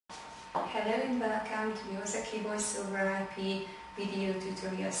Hello and welcome to the Ozeki Voice over IP video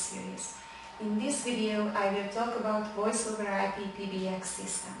tutorial series. In this video I will talk about Voice over IP PBX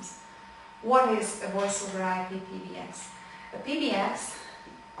systems. What is a Voice over IP PBX? A PBX,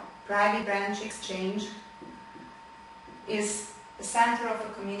 private branch exchange, is the center of a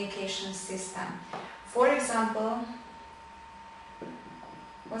communication system. For example,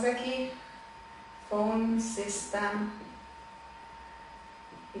 Ozeki Phone System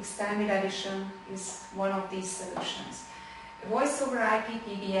Extended Edition is one of these solutions. Voice over IP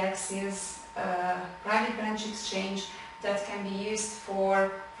PBX is a private branch exchange that can be used for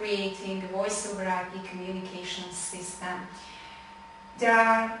creating a voice over IP communication system. There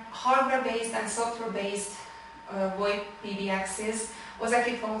are hardware-based and software-based VoIP PBXs.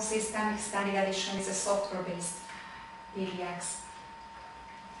 Ozeki Phone System Extended Edition is a software-based PBX.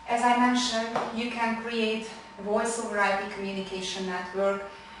 As I mentioned, you can create a voice over IP communication network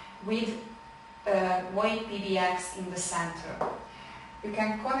with a VoIP PBX in the center. You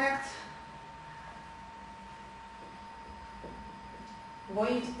can connect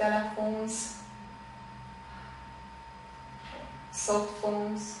VoIP telephones, soft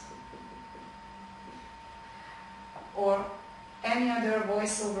phones, or any other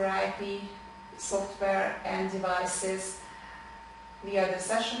voice over IP software and devices via the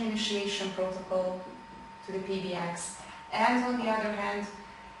session initiation protocol to the PBX. And on the other hand,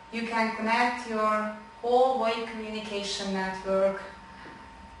 you can connect your whole VoIP communication network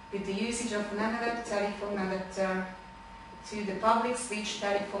with the usage of an analog telephone adapter to the public switch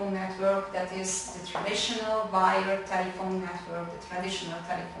telephone network, that is the traditional wire telephone network, the traditional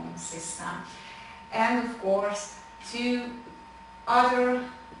telephone system. And of course, to other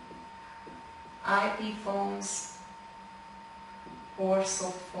IP phones or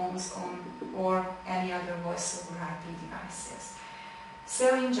soft phones or any other voice over IP devices.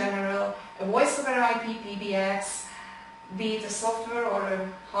 So in general, a voice over IP PBX, be it a software or a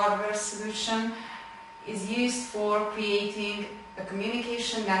hardware solution, is used for creating a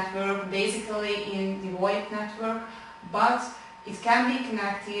communication network, basically in the VoIP network, but it can be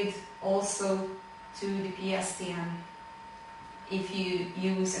connected also to the PSTN if you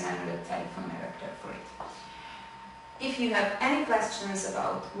use an analog telephone adapter for it. If you have any questions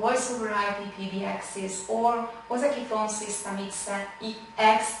about Voice over IP PBXs or Ozeki Phone System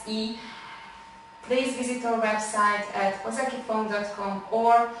XE, please visit our website at ozekiphone.com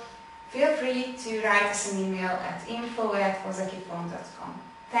or feel free to write us an email at info@ozekiphone.com.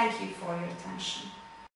 Thank you for your attention.